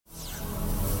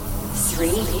3,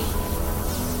 2,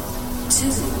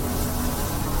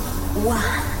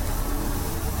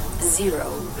 1, 0.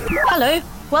 Hello,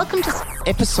 welcome to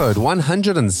Episode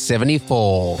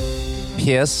 174,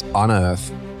 Pierce on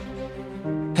Earth.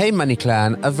 Hey Money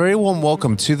Clan, a very warm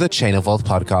welcome to the Chain of Wealth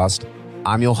podcast.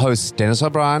 I'm your host, Dennis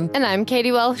O'Brien. And I'm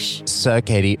Katie Welsh. So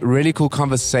Katie, really cool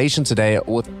conversation today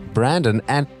with Brandon,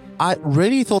 and I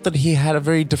really thought that he had a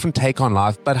very different take on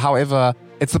life, but however,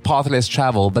 it's the path less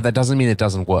traveled, but that doesn't mean it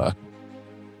doesn't work.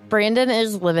 Brandon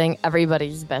is living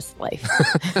everybody's best life.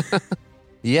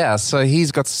 Yeah, so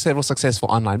he's got several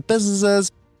successful online businesses.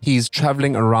 He's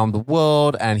traveling around the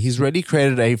world, and he's really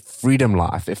created a freedom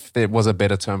life, if there was a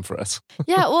better term for it.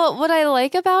 Yeah, well, what I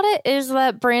like about it is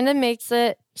that Brandon makes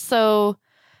it so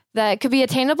that it could be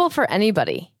attainable for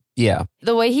anybody. Yeah.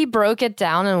 The way he broke it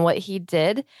down and what he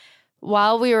did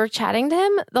while we were chatting to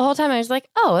him, the whole time I was like,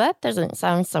 oh, that doesn't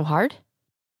sound so hard.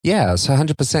 Yeah, so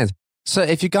 100%. So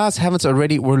if you guys haven't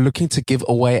already, we're looking to give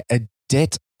away a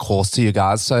debt course to you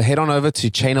guys. So head on over to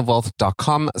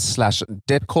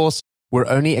chainofwealth.com/debt course. We're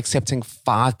only accepting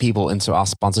 5 people into our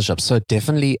sponsorship, so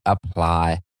definitely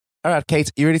apply. All right, Kate,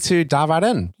 you ready to dive right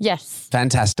in? Yes.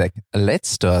 Fantastic.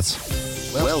 Let's do it.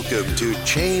 Welcome to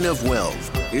Chain of Wealth.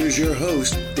 Here's your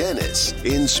host, Dennis,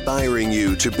 inspiring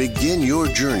you to begin your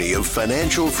journey of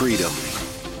financial freedom.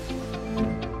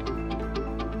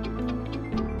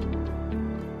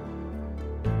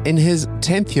 In his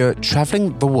 10th year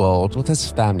traveling the world with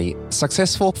his family,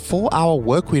 successful 4-hour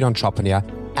workweek entrepreneur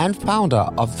and founder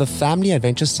of the Family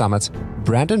Adventure Summit,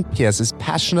 Brandon Pierce is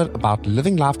passionate about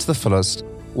living life to the fullest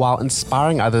while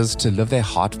inspiring others to live their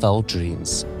heartfelt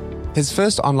dreams. His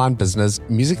first online business,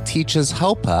 Music Teachers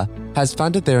Helper, has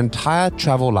funded their entire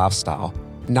travel lifestyle,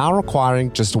 now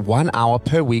requiring just 1 hour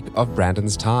per week of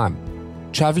Brandon's time.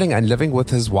 Traveling and living with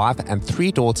his wife and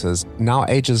 3 daughters, now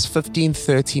ages 15,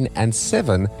 13, and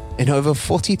 7, in over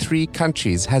 43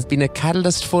 countries has been a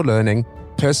catalyst for learning,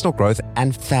 personal growth,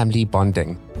 and family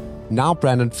bonding. Now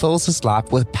Brandon fills his life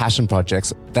with passion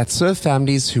projects that serve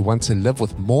families who want to live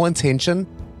with more intention,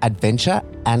 adventure,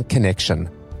 and connection.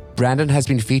 Brandon has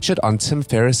been featured on Tim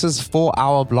Ferriss's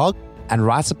 4-hour blog and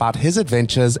writes about his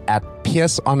adventures at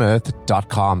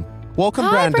pierceonearth.com. Welcome,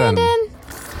 Hi, Brandon.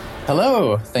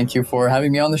 Hello. Thank you for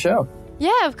having me on the show.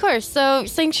 Yeah, of course. So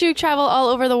since you travel all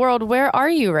over the world, where are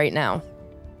you right now?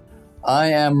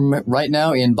 I am right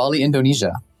now in Bali,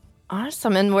 Indonesia.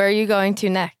 Awesome. And where are you going to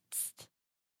next?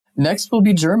 Next will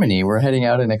be Germany. We're heading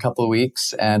out in a couple of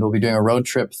weeks, and we'll be doing a road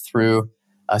trip through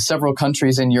several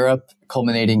countries in Europe,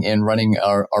 culminating in running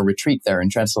our retreat there in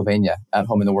Transylvania, at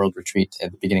Home in the World retreat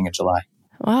at the beginning of July.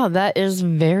 Wow, that is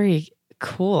very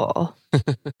cool.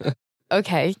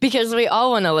 Okay, because we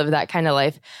all want to live that kind of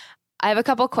life. I have a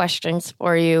couple questions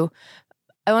for you.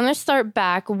 I want to start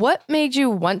back. What made you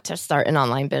want to start an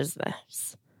online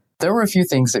business? There were a few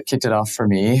things that kicked it off for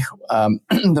me.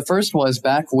 The first was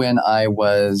back when I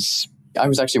was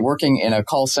actually working in a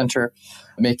call center,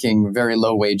 making very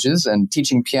low wages and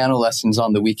teaching piano lessons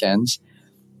on the weekends.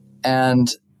 And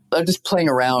I was just playing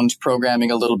around programming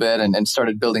a little bit and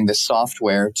started building this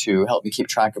software to help me keep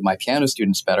track of my piano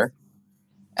students better.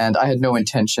 And I had no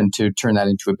intention to turn that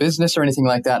into a business or anything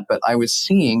like that, but I was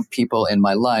seeing people in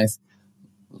my life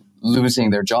losing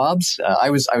their jobs. I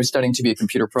was studying to be a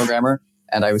computer programmer,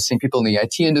 and I was seeing people in the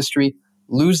IT industry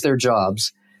lose their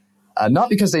jobs, not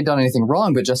because they'd done anything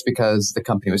wrong, but just because the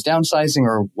company was downsizing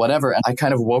or whatever. And I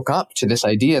kind of woke up to this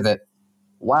idea that,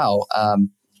 wow,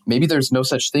 maybe there's no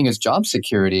such thing as job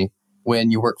security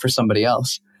when you work for somebody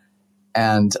else.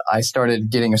 And I started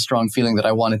getting a strong feeling that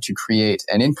I wanted to create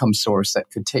an income source that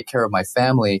could take care of my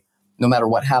family no matter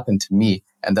what happened to me,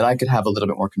 and that I could have a little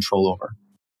bit more control over.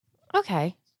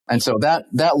 Okay. And so that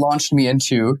launched me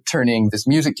into turning this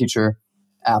music teacher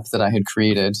app that I had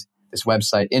created, this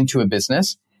website, into a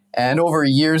business. And over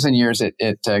years and years, it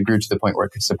grew to the point where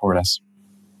it could support us.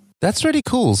 That's really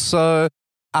cool. So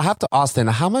I have to ask then,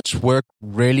 how much work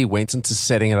really went into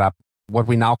setting it up, what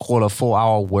we now call a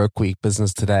 4-hour work week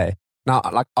business today? Now,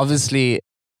 like obviously,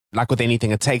 like with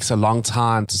anything, it takes a long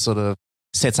time to sort of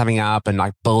set something up and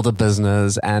like build a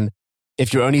business. And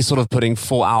if you're only sort of putting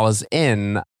 4 hours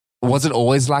in, was it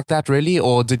always like that really?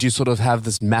 Or did you sort of have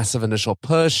this massive initial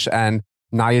push and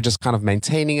now you're just kind of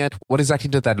maintaining it? What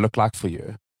exactly did that look like for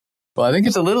you? Well, I think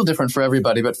it's a little different for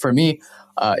everybody, but for me,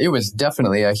 it was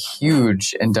definitely a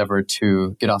huge endeavor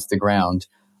to get off the ground.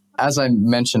 As I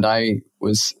mentioned, I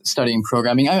was studying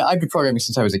programming. I've been programming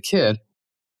since I was a kid.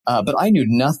 But I knew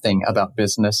nothing about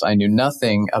business. I knew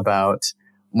nothing about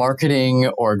marketing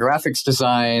or graphics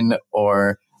design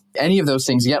or any of those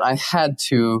things. Yet I had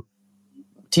to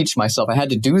teach myself. I had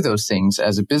to do those things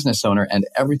as a business owner, and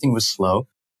everything was slow.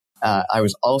 I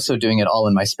was also doing it all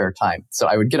in my spare time. So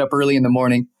I would get up early in the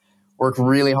morning, work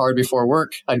really hard before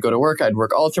work. I'd go to work. I'd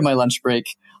work all through my lunch break.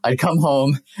 I'd come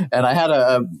home, and I had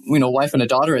a wife and a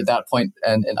daughter at that point,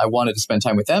 and I wanted to spend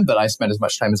time with them, but I spent as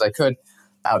much time as I could.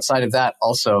 Outside of that,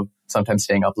 also sometimes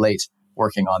staying up late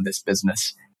working on this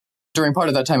business. During part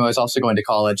of that time, I was also going to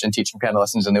college and teaching piano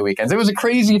lessons on the weekends. It was a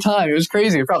crazy time. It was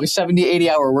crazy. Probably 70,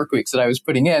 80-hour work weeks that I was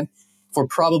putting in for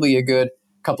probably a good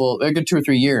 2 or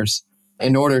 3 years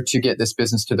in order to get this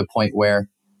business to the point where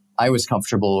I was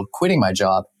comfortable quitting my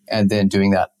job and then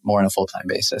doing that more on a full-time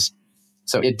basis.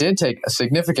 So it did take a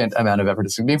significant amount of effort, a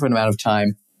significant amount of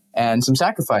time, and some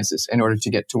sacrifices in order to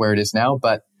get to where it is now.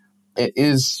 But it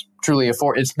is truly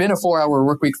it's been a 4-hour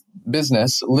work week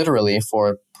business, literally,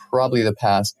 for probably the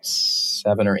past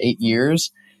 7 or 8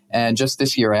 years. And just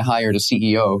this year, I hired a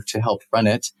CEO to help run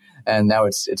it. And now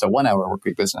it's a 1-hour work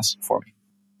week business for me.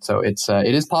 So it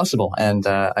is possible. And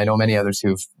I know many others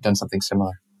who've done something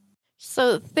similar.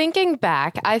 So thinking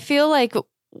back, I feel like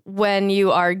when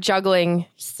you are juggling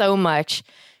so much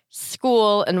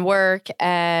school and work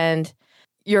and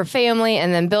your family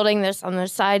and then building this on the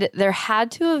side, there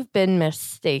had to have been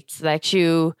mistakes that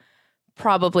you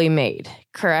probably made,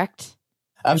 correct?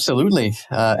 Absolutely.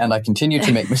 And I continue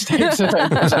to make mistakes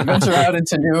as I venture out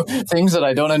into new things that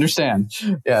I don't understand.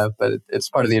 Yeah, but it's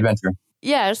part of the adventure.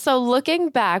 Yeah. So looking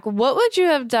back, what would you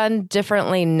have done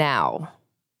differently now,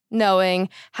 knowing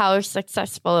how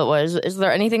successful it was? Is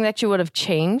there anything that you would have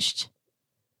changed?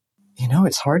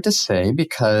 It's hard to say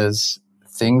because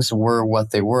things were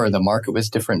what they were. The market was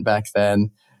different back then.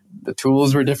 The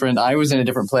tools were different. I was in a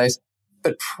different place.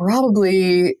 But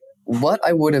probably what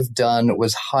I would have done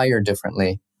was hire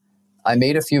differently. I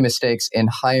made a few mistakes in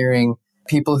hiring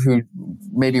people who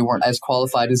maybe weren't as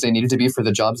qualified as they needed to be for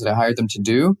the jobs that I hired them to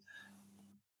do.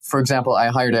 For example, I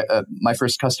hired my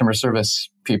first customer service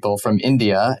people from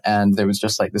India, and there was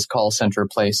just like this call center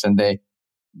place, and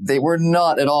they were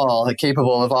not at all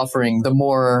capable of offering the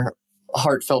more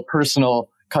heartfelt, personal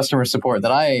customer support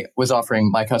that I was offering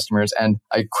my customers. And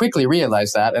I quickly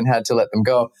realized that and had to let them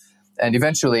go, and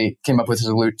eventually came up with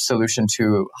a solution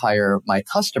to hire my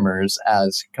customers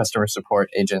as customer support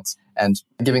agents and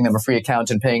giving them a free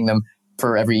account and paying them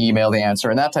for every email they answer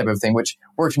and that type of thing, which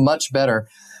worked much better.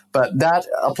 But that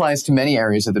applies to many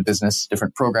areas of the business,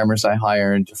 different programmers I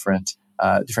hired, different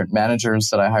managers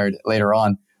that I hired later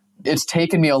on. It's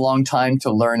taken me a long time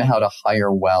to learn how to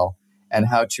hire well and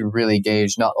how to really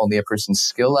gauge not only a person's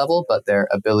skill level, but their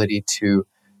ability to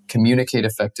communicate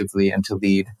effectively and to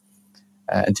lead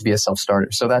and to be a self-starter.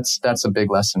 So that's a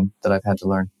big lesson that I've had to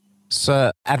learn.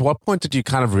 So at what point did you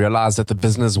kind of realize that the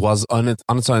business was on its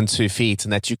own 2 feet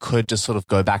and that you could just sort of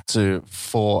go back to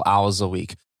 4 hours a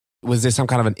week? Was there some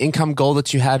kind of an income goal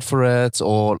that you had for it,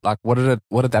 or like what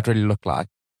did that really look like?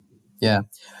 Yeah.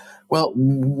 Well,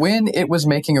 when it was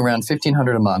making around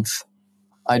 $1,500 a month,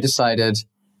 I decided,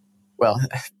 well,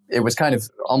 it was kind of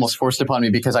almost forced upon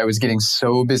me because I was getting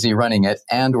so busy running it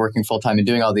and working full time and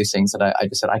doing all these things that I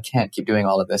just said, I can't keep doing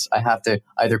all of this. I have to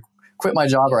either quit my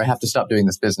job or I have to stop doing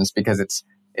this business because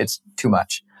it's too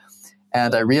much.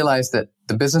 And I realized that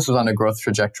the business was on a growth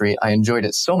trajectory. I enjoyed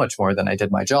it so much more than I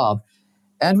did my job.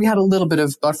 And we had a little bit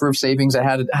of buffer of savings. I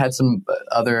had some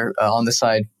other on the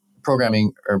side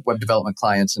programming or web development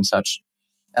clients and such.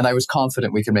 And I was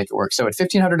confident we could make it work. So at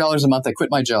 $1,500 a month, I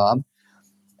quit my job.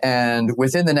 And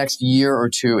within the next year or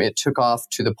two, it took off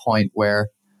to the point where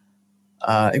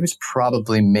it was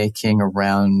probably making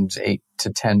around $8,000 to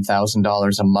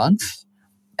 $10,000 a month.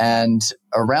 And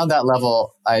around that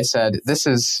level, I said, this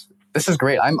is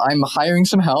great. I'm hiring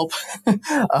some help.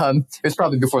 It was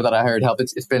probably before that I hired help.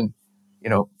 It's been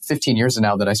 15 years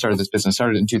now that I started this business.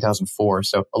 Started in 2004.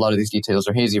 So a lot of these details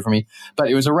are hazy for me, but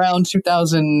it was around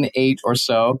 2008 or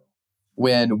so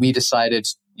when we decided,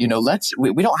 we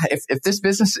don't, if this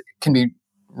business can be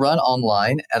run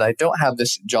online and I don't have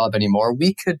this job anymore,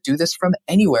 we could do this from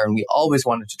anywhere. And we always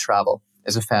wanted to travel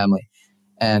as a family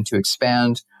and to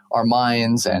expand our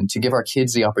minds and to give our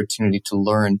kids the opportunity to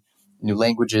learn new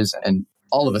languages and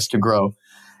all of us to grow.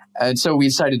 And so we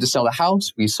decided to sell the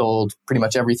house. We sold pretty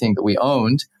much everything that we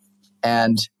owned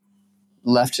and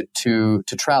left to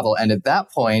travel. And at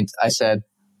that point, I said,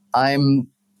 I'm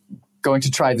going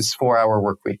to try this 4-hour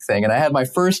work week thing. And I had my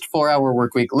first 4-hour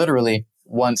work week literally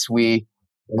once we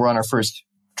were on our first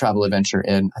travel adventure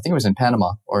I think it was in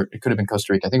Panama, or it could have been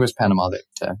Costa Rica. I think it was Panama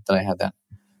that I had that.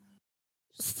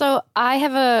 So I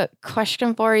have a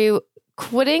question for you.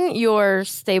 Quitting your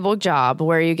stable job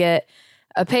where you get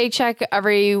a paycheck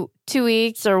every 2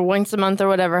 weeks or once a month or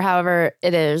whatever, however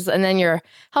it is. And then your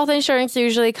health insurance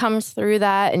usually comes through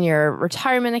that and your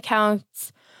retirement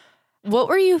accounts. What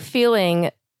were you feeling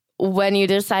when you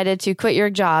decided to quit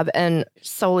your job and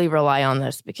solely rely on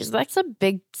this? Because that's a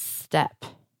big step.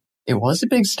 It was a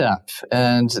big step,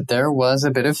 and there was a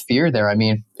bit of fear there. I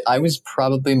mean, I was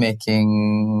probably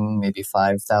making maybe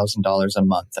 $5,000 a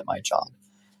month at my job.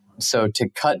 So to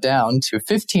cut down to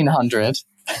 $1,500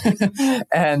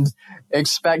 and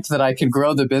expect that I could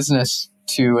grow the business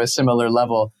to a similar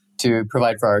level to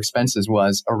provide for our expenses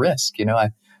was a risk,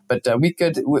 But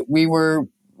we were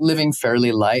living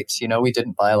fairly light. We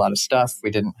didn't buy a lot of stuff.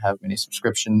 We didn't have many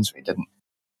subscriptions. We didn't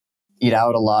eat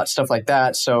out a lot, stuff like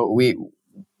that. So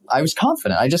I was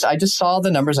confident. I just saw the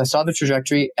numbers. I saw the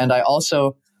trajectory. And I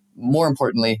also, more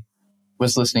importantly,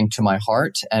 was listening to my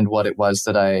heart and what it was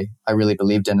that I really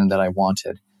believed in and that I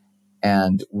wanted.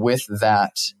 And with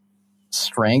that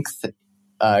strength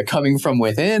coming from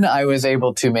within, I was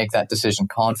able to make that decision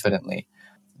confidently.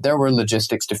 There were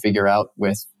logistics to figure out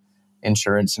with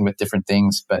insurance and with different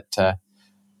things, but that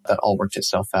all worked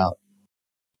itself out.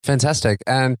 Fantastic.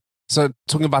 And so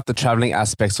talking about the traveling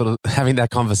aspect, sort of having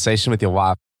that conversation with your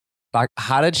wife, like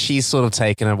how did she sort of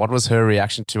take it and what was her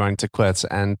reaction to wanting to quit?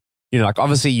 And,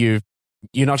 obviously you're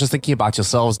not just thinking about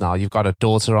yourselves now. You've got a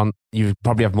daughter you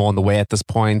probably have more on the way at this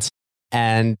point.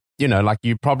 And,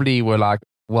 you probably were like,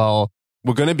 well,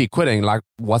 we're going to be quitting. Like,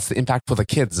 what's the impact for the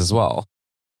kids as well?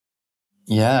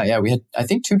 Yeah. We had, I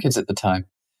think, 2 kids at the time.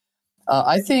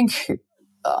 I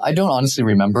don't honestly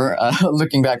remember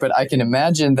looking back, but I can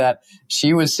imagine that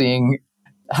she was seeing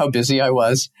how busy I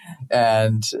was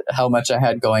and how much I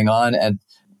had going on. And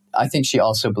I think she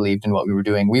also believed in what we were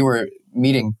doing. We were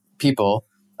meeting people,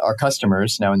 our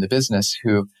customers now in the business,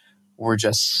 who were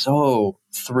just so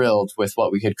thrilled with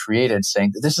what we had created,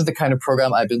 saying, this is the kind of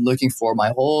program I've been looking for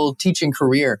my whole teaching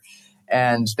career.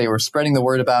 And they were spreading the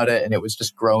word about it, and it was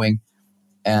just growing.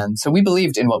 And so we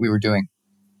believed in what we were doing.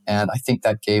 And I think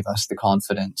that gave us the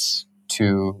confidence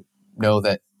to know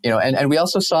that, and we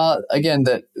also saw, again,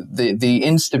 that the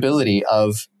instability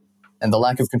of and the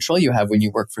lack of control you have when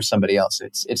you work for somebody else.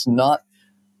 It's not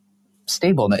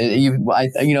stable.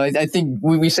 I think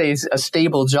we say it's a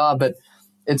stable job, but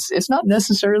it's not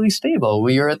necessarily stable.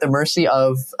 We are at the mercy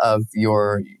of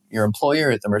your employer,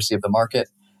 at the mercy of the market,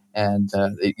 and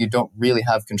you don't really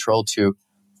have control to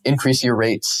increase your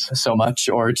rates so much,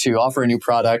 or to offer a new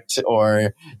product,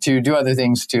 or to do other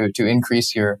things to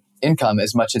increase your income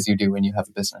as much as you do when you have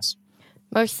a business.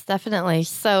 Most definitely.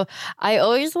 So I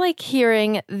always like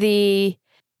hearing the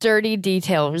dirty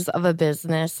details of a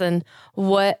business and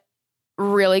what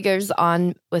really goes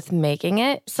on with making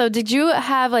it. So did you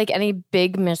have any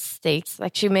big mistakes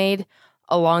that you made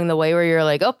along the way where you're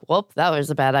like, oh, well, that was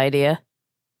a bad idea?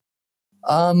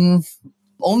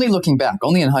 Only looking back,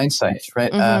 only in hindsight,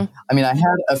 right? Mm-hmm. I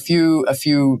had a few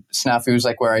snafus,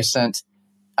 like where I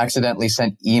accidentally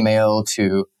sent email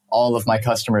to all of my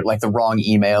customers, like the wrong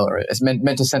email, or it's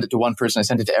meant to send it to one person, I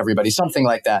sent it to everybody, something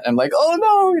like that. And I'm like,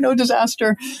 oh no,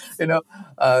 disaster,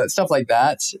 stuff like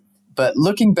that. But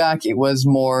looking back, it was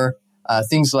more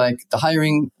things like the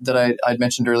hiring that I'd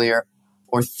mentioned earlier,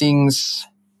 or things.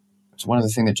 It's one of the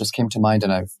things that just came to mind,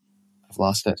 and I've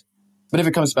lost it. But if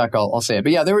it comes back, I'll say it.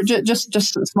 But yeah, there were just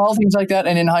small things like that.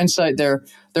 And in hindsight, there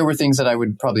were things that I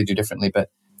would probably do differently. But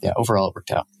yeah, overall, it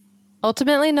worked out.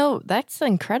 Ultimately, no, that's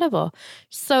incredible.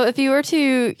 So if you were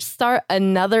to start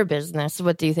another business,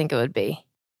 what do you think it would be?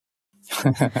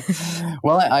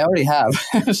 Well, I already have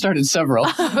started several.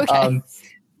 Okay.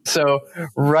 So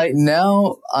right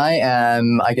now I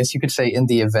am, I guess you could say, in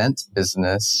the event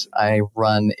business. I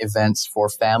run events for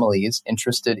families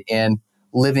interested in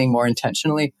living more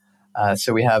intentionally.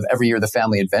 So we have every year the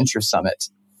Family Adventure Summit.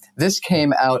 This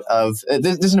came out of,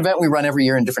 this is an event we run every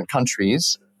year in different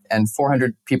countries, and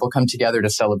 400 people come together to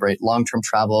celebrate long-term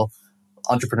travel,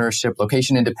 entrepreneurship,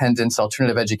 location independence,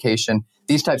 alternative education,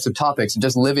 these types of topics, and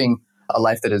just living a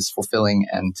life that is fulfilling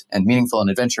and meaningful and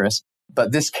adventurous.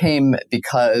 But this came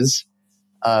because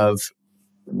of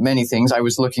many things. I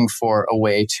was looking for a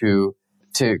way to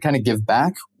kind of give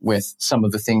back with some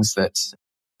of the things that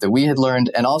we had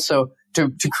learned, and also to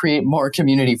create more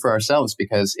community for ourselves,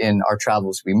 because in our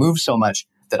travels, we move so much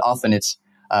that often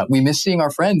we miss seeing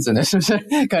our friends. And this was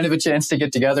kind of a chance to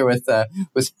get together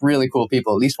with really cool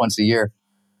people at least once a year.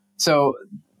 So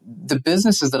the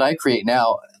businesses that I create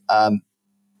now,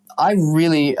 I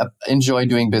really enjoy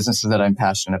doing businesses that I'm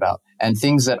passionate about, and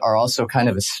things that are also kind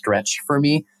of a stretch for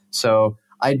me. So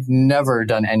I'd never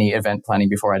done any event planning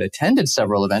before. I'd attended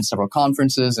several events, several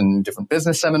conferences and different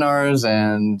business seminars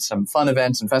and some fun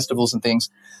events and festivals and things.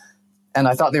 And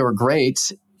I thought they were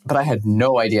great, but I had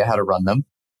no idea how to run them.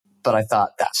 But I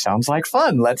thought, that sounds like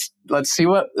fun. Let's see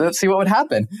what would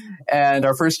happen. And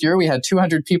our first year we had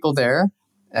 200 people there,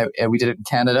 We did it in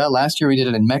Canada. Last year we did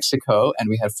it in Mexico, and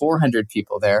we had 400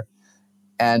 people there.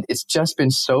 And it's just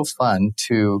been so fun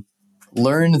to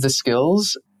learn the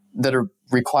skills that are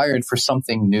required for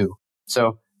something new.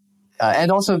 So,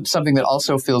 and also something that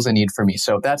also fills a need for me.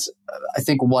 So that's, I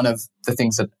think, one of the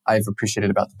things that I've appreciated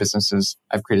about the businesses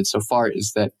I've created so far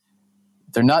is that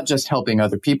they're not just helping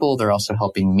other people, they're also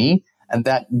helping me. And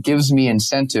that gives me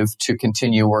incentive to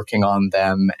continue working on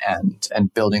them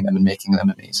and building them and making them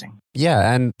amazing.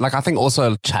 Yeah. And like, I think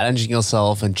also challenging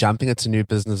yourself and jumping into new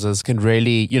businesses can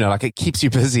really, like it keeps you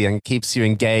busy and keeps you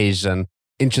engaged and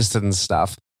interested in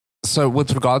stuff. So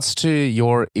with regards to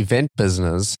your event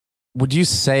business, would you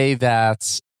say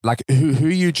that like who are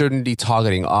you generally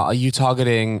targeting? Are you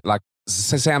targeting like,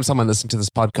 say I'm someone listening to this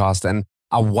podcast and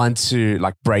I want to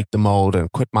like break the mold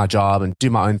and quit my job and do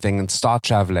my own thing and start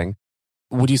traveling.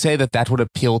 Would you say that would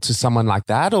appeal to someone like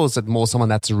that? Or is it more someone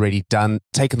that's already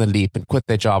taken the leap and quit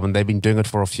their job and they've been doing it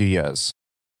for a few years?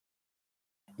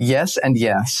 Yes and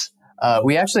yes.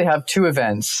 We actually have 2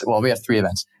 events. Well, we have 3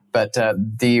 events. But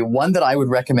the one that I would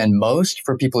recommend most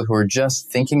for people who are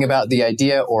just thinking about the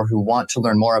idea or who want to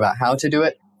learn more about how to do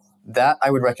it, that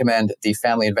I would recommend the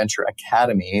Family Adventure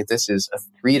Academy. This is a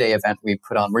 3-day event we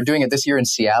put on. We're doing it this year in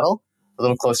Seattle, a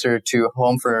little closer to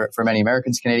home for many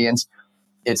Americans, Canadians.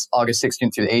 It's August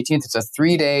 16th through the 18th. It's a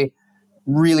 3-day,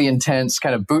 really intense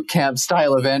kind of boot camp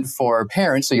style event for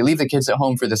parents. So you leave the kids at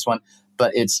home for this one,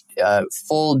 but it's a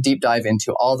full deep dive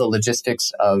into all the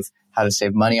logistics of how to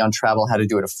save money on travel, how to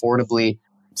do it affordably,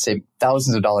 save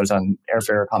thousands of dollars on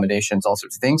airfare, accommodations, all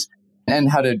sorts of things,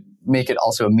 and how to make it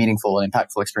also a meaningful and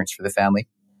impactful experience for the family.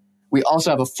 We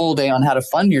also have a full day on how to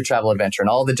fund your travel adventure and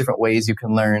all the different ways you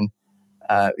can learn,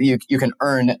 you can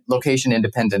earn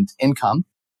location-independent income.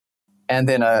 And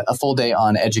then a full day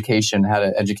on education, how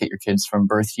to educate your kids from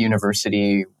birth to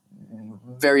university,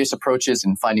 various approaches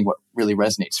and finding what really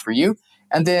resonates for you.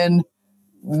 And then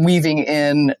weaving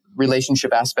in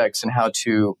relationship aspects and how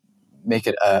to make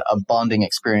it a bonding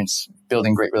experience,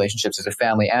 building great relationships as a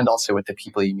family and also with the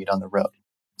people you meet on the road.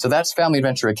 So that's Family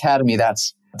Adventure Academy.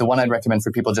 That's the one I'd recommend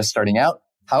for people just starting out.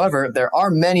 However, there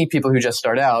are many people who just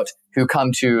start out who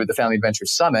come to the Family Adventure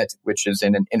Summit, which is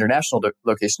in an international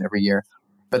location every year.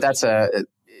 But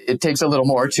it takes a little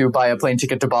more to buy a plane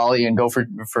ticket to Bali and go for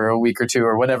a week or 2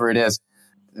 or whatever it is.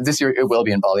 This year it will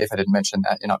be in Bali, if I didn't mention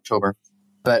that, in October.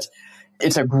 But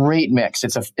it's a great mix.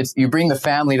 You bring the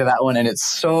family to that one and it's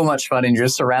so much fun and you're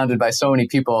just surrounded by so many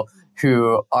people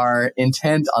who are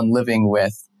intent on living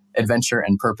with adventure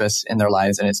and purpose in their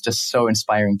lives. And it's just so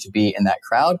inspiring to be in that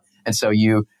crowd. And so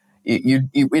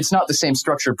it's not the same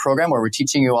structured program where we're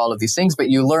teaching you all of these things, but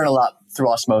you learn a lot through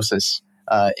osmosis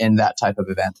in that type of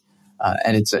event.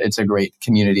 And it's a great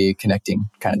community connecting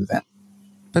kind of event.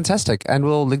 Fantastic. And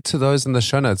we'll link to those in the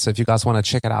show notes. So if you guys want to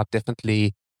check it out,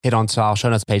 definitely head on to our show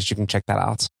notes page. You can check that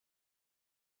out.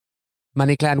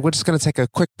 Money Clan, we're just going to take a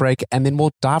quick break and then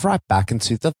we'll dive right back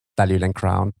into the Value Link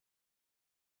round.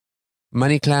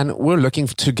 Money Clan, we're looking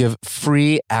to give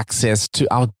free access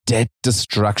to our debt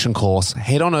destruction course.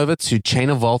 Head on over to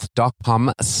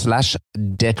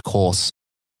chainofwealth.com/debt course.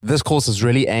 This course is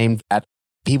really aimed at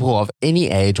people of any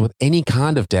age with any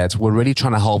kind of debt. We're really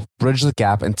trying to help bridge the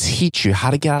gap and teach you how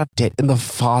to get out of debt in the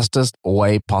fastest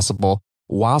way possible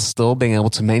while still being able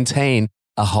to maintain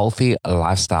a healthy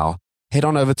lifestyle. Head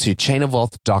on over to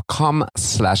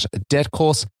chainofwealth.com/debt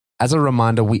course. As a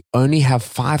reminder, we only have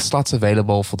 5 slots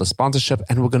available for the sponsorship,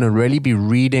 and we're going to really be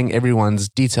reading everyone's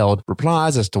detailed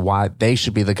replies as to why they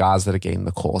should be the guys that are getting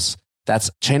the course.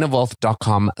 That's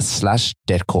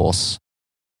chainofwealth.com/debt course.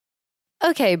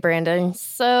 Okay, Brandon.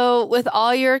 So with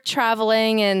all your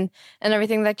traveling and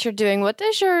everything that you're doing, what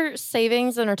does your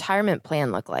savings and retirement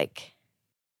plan look like?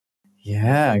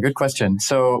 Yeah, good question.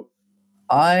 So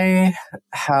I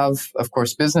have, of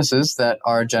course, businesses that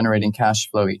are generating cash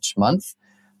flow each month.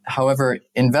 However,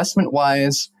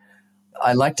 investment-wise,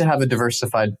 I like to have a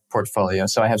diversified portfolio.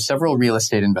 So I have several real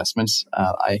estate investments.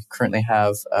 I currently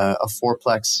have a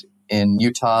 4-plex in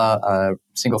Utah, a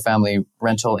single-family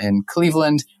rental in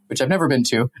Cleveland, which I've never been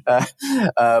to, a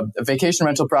vacation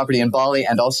rental property in Bali,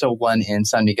 and also one in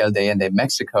San Miguel de Allende,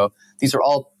 Mexico. These are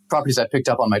all properties I picked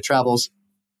up on my travels,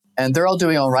 and they're all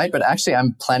doing all right. But actually,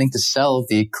 I'm planning to sell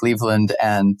the Cleveland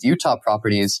and Utah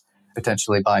properties,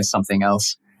 potentially buy something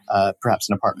else. Perhaps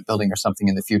an apartment building or something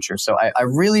in the future. So I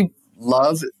really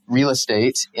love real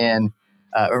estate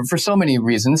for so many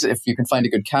reasons. If you can find a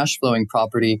good cash flowing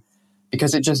property,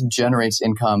 because it just generates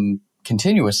income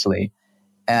continuously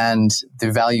and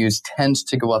the values tend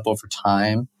to go up over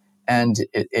time. And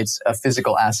it's a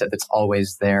physical asset that's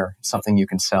always there, something you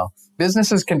can sell.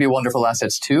 Businesses can be wonderful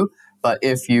assets too, but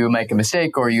if you make a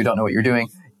mistake or you don't know what you're doing,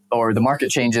 or the market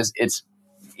changes, it's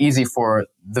easy for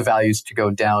the values to go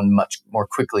down much more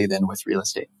quickly than with real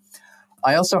estate.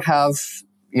 I also have,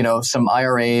 some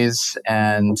IRAs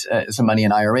and some money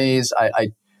in IRAs.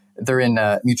 They're in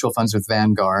mutual funds with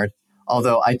Vanguard.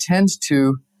 Although I tend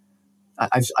to,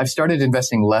 I've started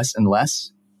investing less and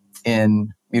less in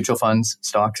mutual funds,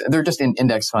 stocks. They're just in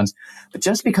index funds. But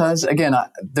just because, again,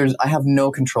 I have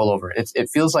no control over it. It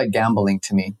feels like gambling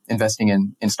to me, investing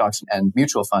in stocks and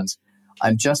mutual funds.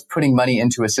 I'm just putting money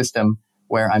into a system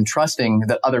where I'm trusting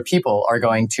that other people are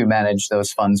going to manage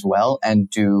those funds well and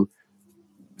do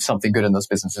something good in those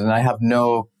businesses. And I have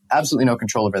absolutely no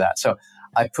control over that. So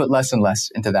I put less and less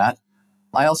into that.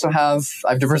 I also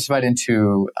I've diversified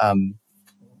into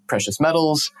precious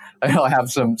metals. I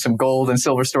have some gold and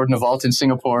silver stored in a vault in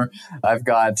Singapore. I've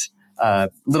got a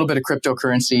little bit of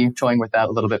cryptocurrency, toying with that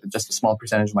a little bit, just a small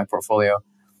percentage of my portfolio.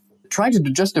 Trying to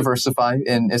just diversify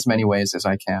in as many ways as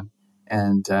I can,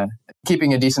 and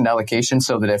keeping a decent allocation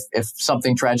so that if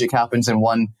something tragic happens in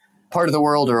one part of the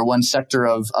world or one sector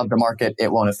of the market,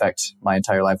 it won't affect my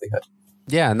entire livelihood.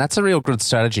 Yeah, and that's a real good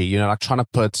strategy, like trying to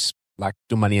put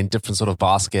your money in different sort of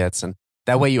baskets, and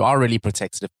that way you are really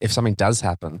protected if something does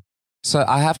happen. So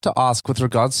I have to ask, with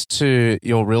regards to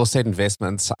your real estate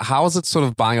investments, how is it sort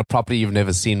of buying a property you've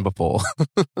never seen before?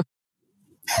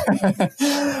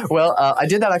 Well, I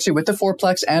did that actually with the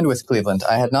fourplex and with Cleveland.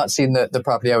 I had not seen the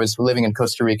property. I was living in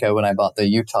Costa Rica when I bought the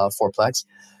Utah fourplex.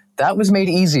 That was made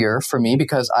easier for me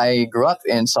because I grew up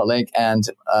in Salt Lake, and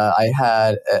I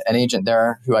had an agent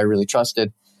there who I really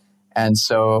trusted. And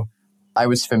so I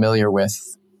was familiar with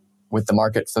the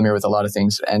market, familiar with a lot of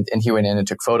things. And he went in and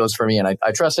took photos for me, and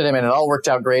I trusted him, and it all worked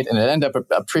out great. And it ended up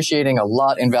appreciating a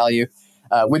lot in value,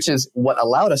 which is what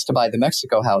allowed us to buy the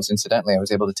Mexico house. Incidentally, I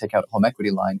was able to take out a home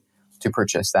equity line to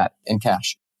purchase that in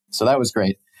cash. So that was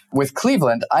great. With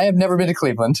Cleveland, I have never been to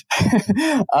Cleveland.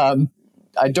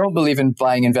 I don't believe in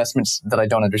buying investments that I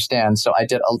don't understand. So I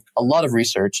did a lot of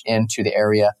research into the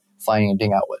area,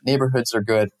 finding out what neighborhoods are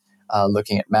good,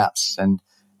 looking at maps, and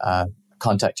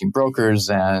contacting brokers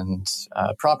and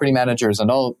property managers and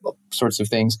all sorts of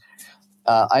things.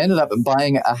 I ended up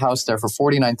buying a house there for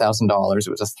 $49,000. It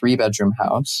was a 3-bedroom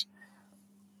house,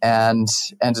 and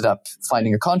ended up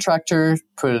finding a contractor,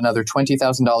 put another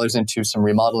 $20,000 into some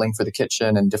remodeling for the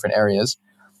kitchen and different areas.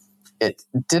 It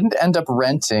didn't end up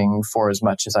renting for as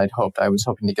much as I'd hoped. I was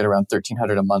hoping to get around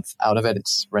 $1,300 a month out of it.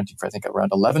 It's renting for, I think,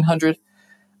 around $1,100.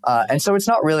 And so it's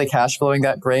not really cash flowing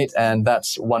that great. And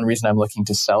that's one reason I'm looking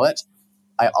to sell it.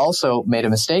 I also made a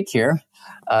mistake here.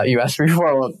 You asked me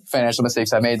for what financial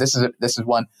mistakes I made. This is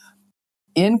one.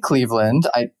 In Cleveland,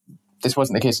 this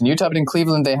wasn't the case in Utah, but in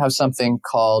Cleveland, they have something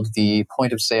called the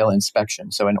point of sale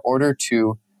inspection. So in order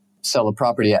to sell a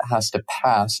property, it has to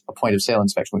pass a point of sale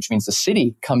inspection, which means the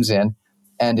city comes in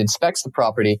and inspects the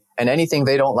property, and anything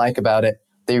they don't like about it,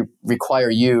 they require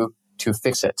you to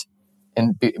fix it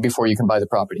before you can buy the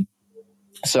property.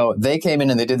 So they came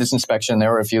in and they did this inspection. There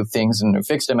were a few things and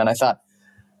fixed them. And I thought,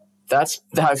 that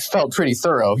felt pretty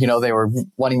thorough. They were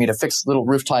wanting me to fix little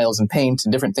roof tiles and paint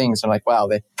and different things. I'm like, wow,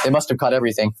 they must have caught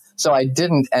everything. So I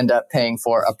didn't end up paying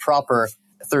for a proper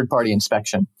third-party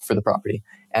inspection for the property.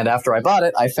 And after I bought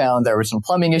it, I found there were some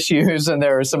plumbing issues and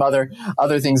there were some other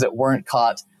things that weren't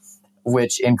caught,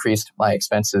 which increased my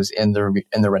expenses in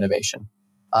the renovation.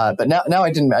 But now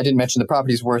I didn't mention the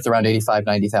property's worth around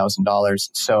 $85,000-$90,000.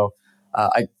 So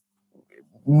I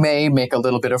may make a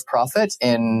little bit of profit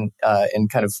in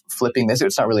kind of flipping this.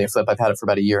 It's not really a flip. I've had it for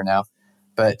about a year now,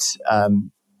 but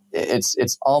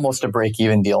it's almost a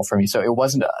break-even deal for me. So it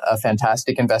wasn't a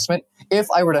fantastic investment. If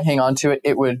I were to hang on to it,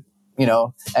 it would,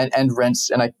 and rents,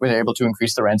 and I was able to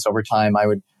increase the rents over time, I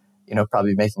would,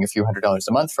 probably be making a few $100s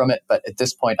a month from it. But at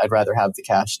this point, I'd rather have the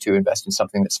cash to invest in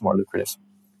something that's more lucrative.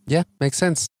 Yeah, makes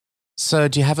sense. So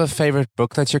do you have a favorite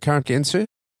book that you're currently into?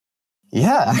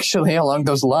 Yeah, actually, along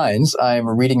those lines, I'm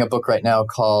reading a book right now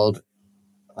called,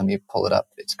 let me pull it up.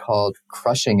 It's called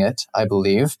Crushing It, I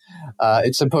believe.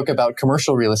 It's a book about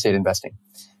commercial real estate investing.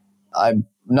 I'm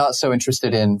not so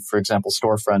interested in, for example,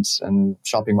 storefronts and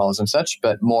shopping malls and such,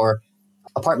 but more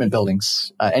apartment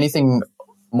buildings. Anything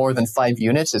more than 5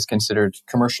 units is considered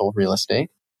commercial real estate.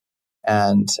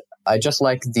 And I just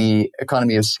like the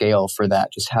economy of scale for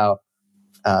that, just how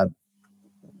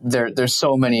there's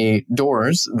so many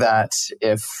doors that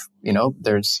if,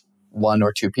 there's 1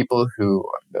 or 2 people who,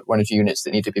 1 or 2 units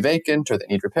that need to be vacant or that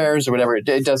need repairs or whatever, it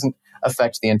doesn't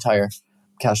affect the entire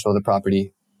cash flow of the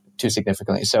property too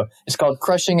significantly. So it's called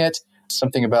Crushing It,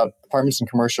 something about apartments and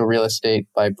commercial real estate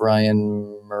by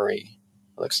Brian Murray,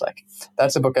 it looks like.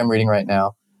 That's a book I'm reading right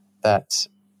now that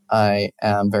I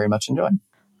am very much enjoying.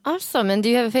 Awesome. And do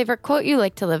you have a favorite quote you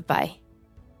like to live by?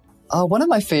 One of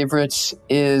my favorites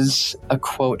is a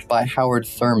quote by Howard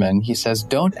Thurman. He says,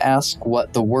 "Don't ask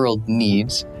what the world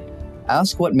needs.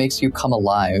 Ask what makes you come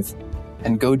alive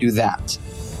and go do that."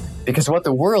 Because what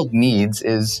the world needs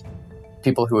is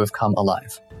people who have come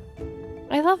alive.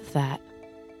 I love that.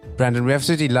 Brandon, we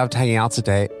absolutely loved hanging out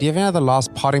today. Do you have any other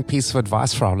last parting piece of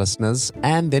advice for our listeners?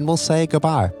 And then we'll say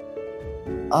goodbye.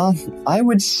 I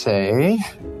would say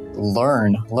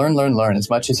learn as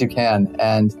much as you can,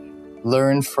 and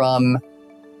learn from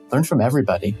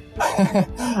everybody.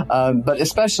 But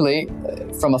especially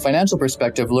from a financial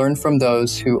perspective, learn from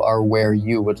those who are where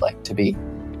you would like to be,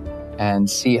 and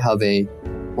see how they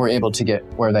were able to get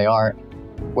where they are,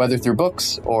 whether through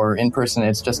books or in person.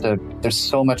 It's just there's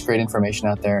so much great information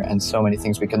out there and so many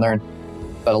things we can learn.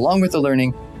 But along with the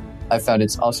learning, I found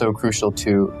it's also crucial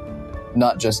to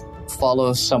not just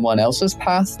follow someone else's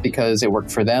path because it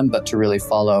worked for them, but to really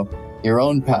follow your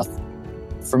own path.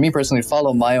 For me personally,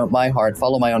 follow my heart,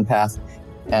 follow my own path,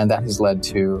 and that has led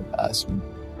to some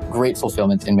great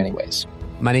fulfillment in many ways.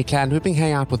 Money Can, we've been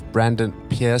hanging out with Brandon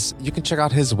Pierce. You can check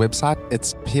out his website.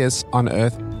 It's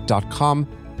pierceonearth.com.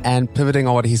 And pivoting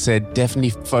on what he said, definitely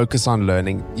focus on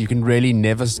learning. You can really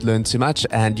never learn too much,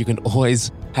 and you can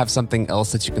always have something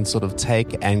else that you can sort of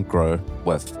take and grow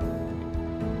with.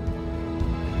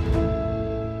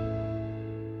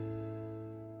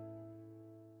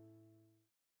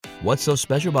 What's so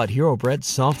special about Hero Bread's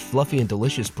soft, fluffy, and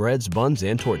delicious breads, buns,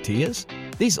 and tortillas?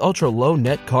 These ultra-low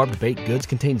net-carb baked goods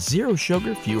contain zero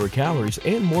sugar, fewer calories,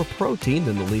 and more protein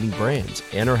than the leading brands,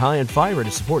 and are high in fiber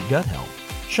to support gut health.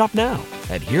 Shop now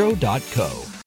at Hero.co.